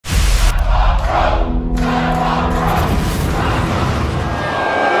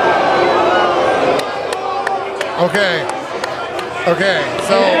Okay. Okay,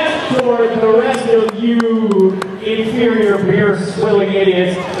 so. And for the rest of you inferior beer swilling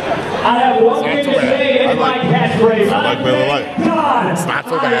idiots, I have one thing to say in my catchphrase. I like Miller Lite. God, it's not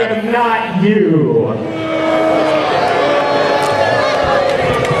so I bad. am not you.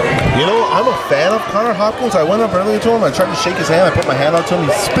 You know, I'm a fan of Connor Hopkins. I went up earlier to him. I tried to shake his hand. I put my hand out to him.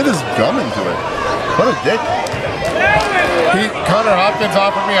 He spit his gum into it. What a dick. Connor Hopkins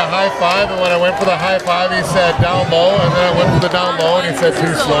offered me a high five, and when I went for the high five, he said down low, and then I went for the down low, and he said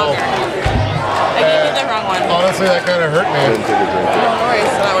too slow. I gave you the wrong one. Honestly, that kind of hurt me. No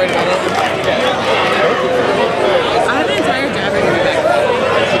worries, not worried about it. I have the entire jab right here.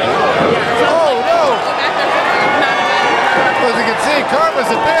 Oh, no! As you can see,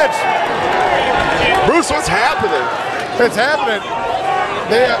 Karma's a bitch. Bruce, what's happening? It's happening.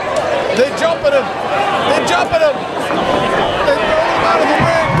 They jump at him. They jump at him. They throw him out of the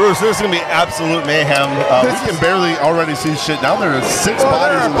ring. Bruce, this is going to be absolute mayhem. We can barely already see shit. Now there are 6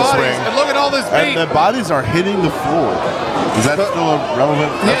 bodies in this ring. And look at all this meat. And the bodies are hitting the floor. Is that still a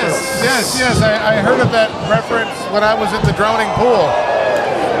relevant reference? Yes. I heard of that reference when I was in the drowning pool.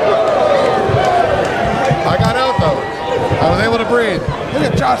 I got out, though. I was able to breathe. Look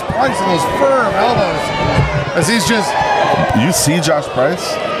at Josh Price and those firm elbows. As he's just... You see Josh Price?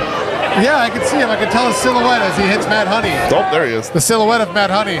 Yeah, I can see him. I can tell his silhouette as he hits Matt Honey. Oh, there he is. The silhouette of Matt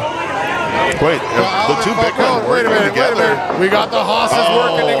Honey. Wait, the two big men working together. We got the hosses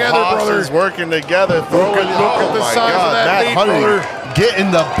working together, brother. Hosses working together. Look at the size of that Matt meat, Honey, brother. get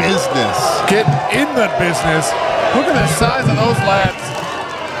in the business. Get in the business. Look at the size of those lads.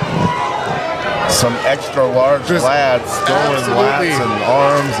 Some extra large lads throwing lats and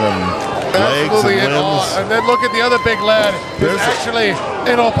arms and legs and limbs. And then look at the other big lad. There's actually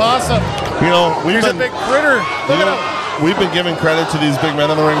an opossum. You know, He's a big critter. Look at him. We've been giving credit to these big men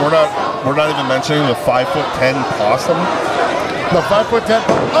in the ring. We're not even mentioning the 5'10" possum. The 5'10".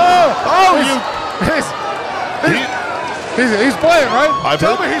 He's playing, right?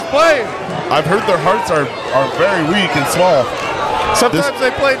 Tell me he's playing. I've heard their hearts are very weak and small. Sometimes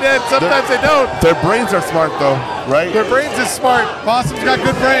they play dead, sometimes they don't. Their brains are smart though, right? Their brains is smart. Possum's got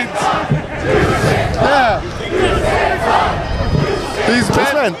good brains. Yeah. These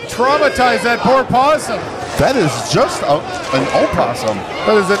men traumatized that poor possum. That is just an opossum.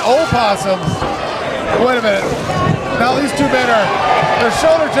 That is an opossum. Wait a minute. Now these two men they're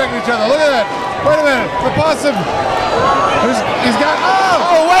shoulder checking each other. Look at that. Wait a minute. The possum. He's got.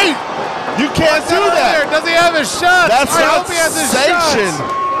 Oh wait. You can't do that. Does he have his shots? That's I not hope he has his sanctioned.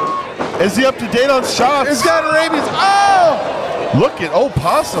 shots. Is he up to date on shots? He's got rabies. Oh! Look at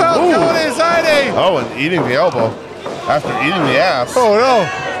opossum. Falcone Side. Oh, and eating the elbow after eating the ass. Oh no!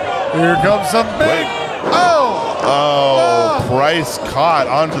 Here comes some big. Oh, Price caught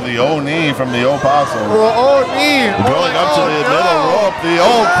onto the O-knee from the opossum. O-knee. Going up to the middle rope, the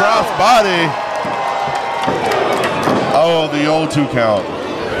old cross body. Oh, the old 2 count.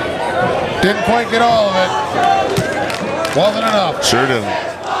 Didn't quite get all of it. Wasn't enough. Sure didn't.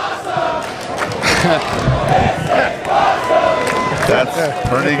 That's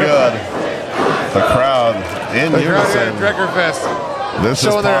pretty good. The crowd in unison. DREKKERFEST. This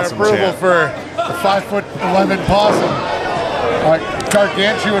showing is their possum approval chant. for the 5'11" possum.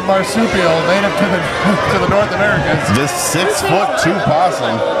 Gargantuan marsupial native to the North Americas. This 6'2"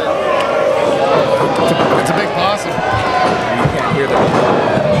 possum. It's a big possum. You can't hear that.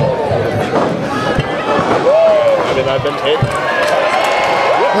 I mean, I've been hit.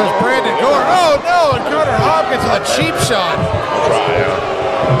 There's Brandon Gore. Oh no! And Connor Hopkins with a cheap shot.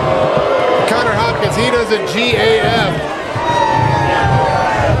 Connor Hopkins, he does a GAF.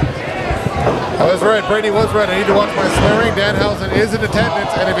 I was right. Brady was right. I need to watch my swearing. Danhausen is in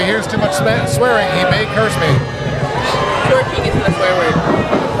attendance, and if he hears too much swearing, he may curse me. Twerking isn't a swear word.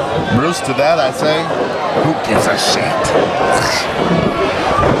 Bruce, to that I say, who gives a shit?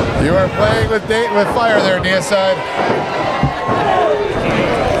 You are playing with fire there, Deicide.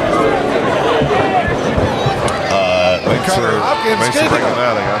 Thanks for bringing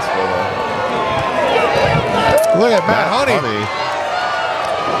that, I guess. Look at Matt Honey.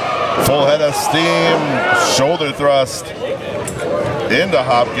 Full head of steam, shoulder thrust into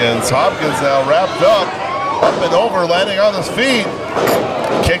Hopkins. Hopkins now wrapped up and over, landing on his feet.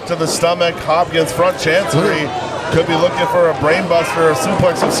 Kick to the stomach. Hopkins front chancery. Could be looking for a brain buster, a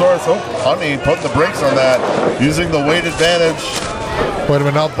suplex of sorts. Oh, Honey putting the brakes on that, using the weight advantage. Wait a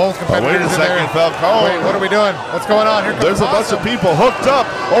minute, now both competitors. Wait a second, Falcone. Wait, what are we doing? What's going on here? There's a bunch of people hooked up.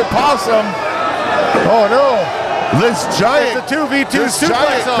 Opossum. Oh no. This giant. It's a 2v2 this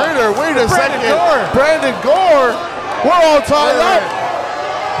suplex giant critter. Wait a second. Gore. Brandon Gore. We're all tied up.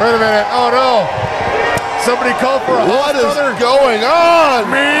 Wait a minute. Oh no. Somebody call for a What is brother. going on?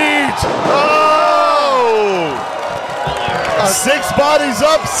 Meat. Oh! 6 bodies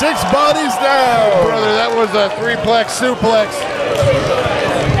up, 6 bodies down. Brother, that was a 3-plex suplex.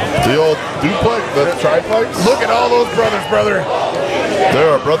 The old duplex, the triplex. Look at all those brothers, brother. There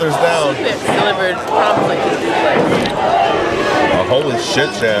are brothers down. Delivered promptly. A holy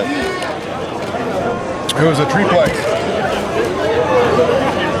shit chant. It was a triplex.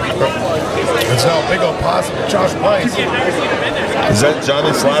 It's now big old possum, Josh Price. Is that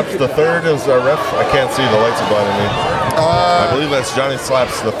Johnny Slaps the third as our ref? I can't see, the lights are blinding me. I believe that's Johnny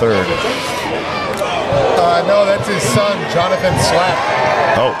Slaps the third. No, that's his son, Jonathan Slap.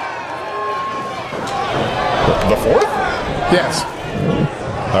 Oh. The fourth? Yes.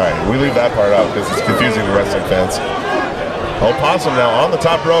 All right, we leave that part out because it's confusing the wrestling fans. Opossum now on the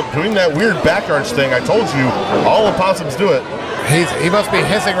top rope doing that weird back arch thing. I told you, all opossums do it. He must be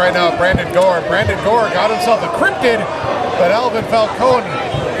hissing right now at Brandon Gore. Brandon Gore got himself a cryptid, but Alvin Falcone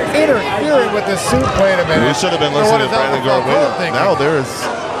interfering with this suit. Wait a minute. We should have been listening to Brandon Gore. Wait, now there's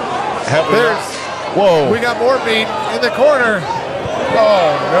whoa. We got more meat in the corner.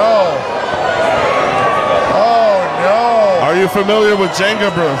 Oh no. Oh no. Are you familiar with Jenga,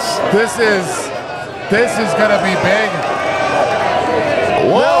 Bruce? This is gonna be big.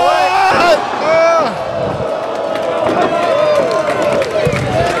 What?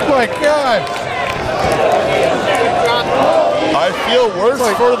 My God. I feel worse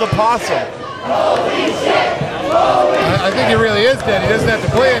for the possum. I think he really is dead. He doesn't have to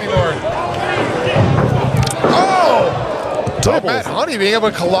play anymore. Oh! Look at Matt Honey being able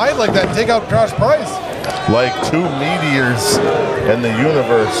to collide like that and take out Josh Price. Like 2 meteors in the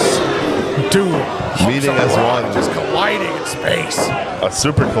universe. Two meeting as one. Just colliding in space. A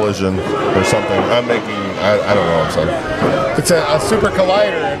super collision or something. I don't know what I'm saying. It's a super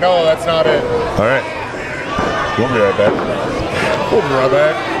collider. No, that's not it. All right. We'll be right back. We'll be right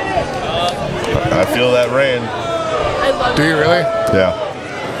back. I feel that rain. Do you really? Yeah.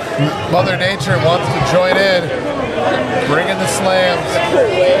 Mother Nature wants to join in. Bring in the slams.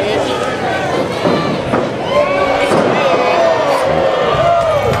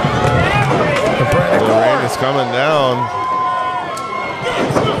 The rain is coming down.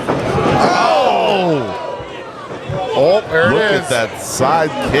 Oh, there it is. Look at that side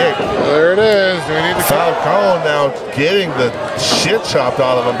kick. There it is. Do we need to Falcone now getting the shit chopped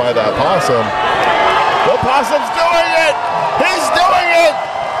out of him by that possum. The possum's doing it! He's doing it!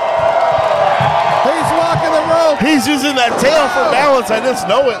 He's walking the rope. He's using that tail for balance. I just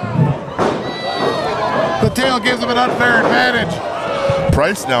know it. The tail gives him an unfair advantage.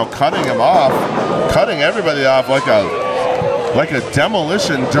 Price now cutting him off, cutting everybody off like a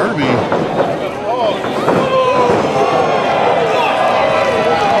demolition derby.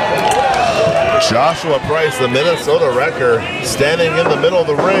 Joshua Price, the Minnesota wrecker, standing in the middle of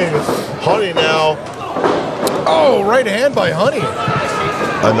the ring. Honey now. Oh, right hand by Honey.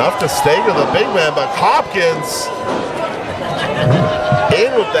 Enough to stagger the big man, but Hopkins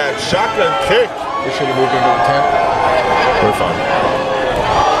in with that shotgun kick. We should have moved into the tent. We're fine.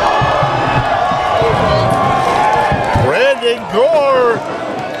 Brandon Gore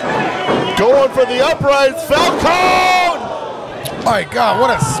going for the uprights. Falcone! My God, what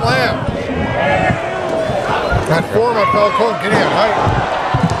a slam. That form of Falcone getting at height.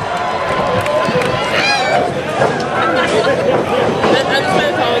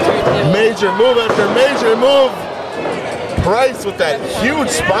 Major move after major move. Price with that huge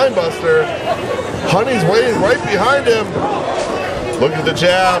spine buster. Honey's waiting right behind him. Look at the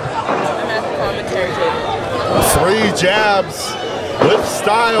jab. 3 jabs with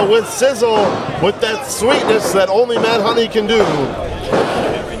style, with sizzle, with that sweetness that only Matt Honey can do.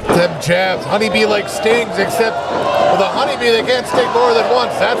 Them jabs. Honeybee like stings, except with a honeybee they can't sting more than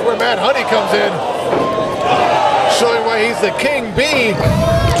once. That's where Matt Honey comes in. Showing why he's the king bee.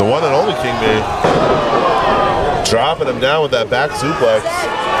 The one and only king bee. Dropping him down with that back suplex.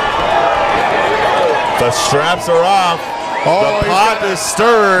 The straps are off. The pot is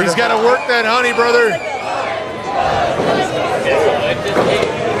stirred. He's got to work that honey, brother.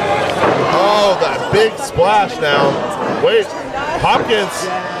 Oh, that big splash now. Wait, Hopkins.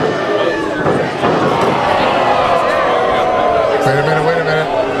 Wait a minute, wait a minute.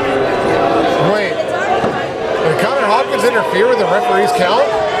 Wait. Did Connor Hopkins interfere with the referee's count?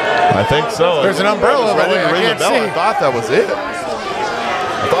 I think so. There's an umbrella in the way. I can't see. I thought that was it.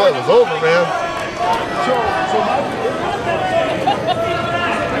 I thought it was over, man.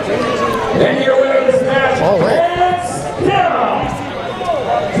 And here winning this match. Oh, wait.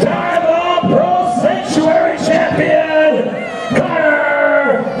 Timebomb Pro Sanctuary Champion,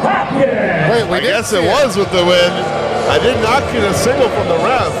 Connor Hopkins. Wait we I did guess see it was with the wind. I did not get a signal from the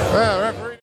ref. Yeah,